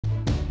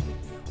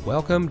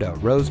Welcome to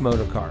Rose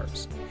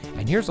Motorcars,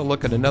 and here's a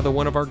look at another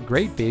one of our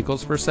great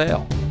vehicles for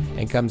sale,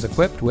 and comes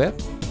equipped with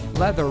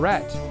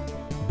leatherette,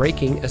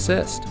 braking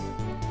assist,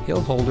 hill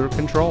holder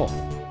control,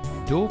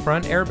 dual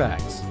front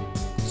airbags,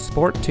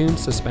 sport tuned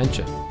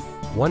suspension,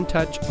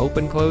 one-touch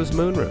open-close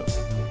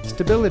moonroof,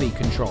 stability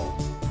control,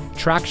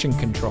 traction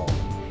control,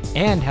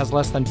 and has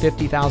less than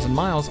 50,000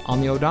 miles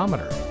on the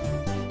odometer.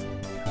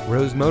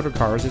 Rose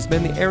Motorcars has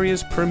been the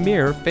area's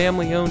premier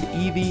family-owned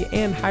EV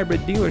and hybrid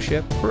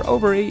dealership for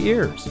over 8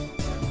 years.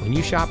 When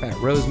you shop at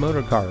Rose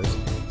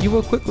Motorcars, you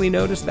will quickly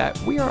notice that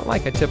we aren't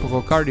like a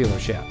typical car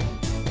dealership.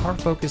 Our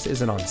focus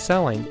isn't on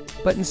selling,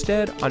 but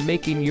instead on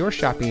making your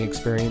shopping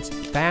experience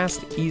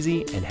fast,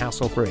 easy, and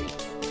hassle-free.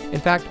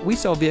 In fact, we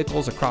sell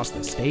vehicles across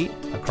the state,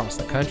 across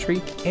the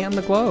country, and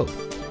the globe.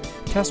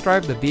 Test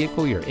drive the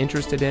vehicle you're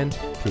interested in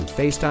through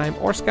FaceTime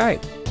or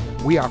Skype.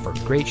 We offer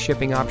great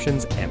shipping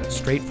options and a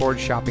straightforward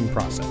shopping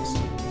process.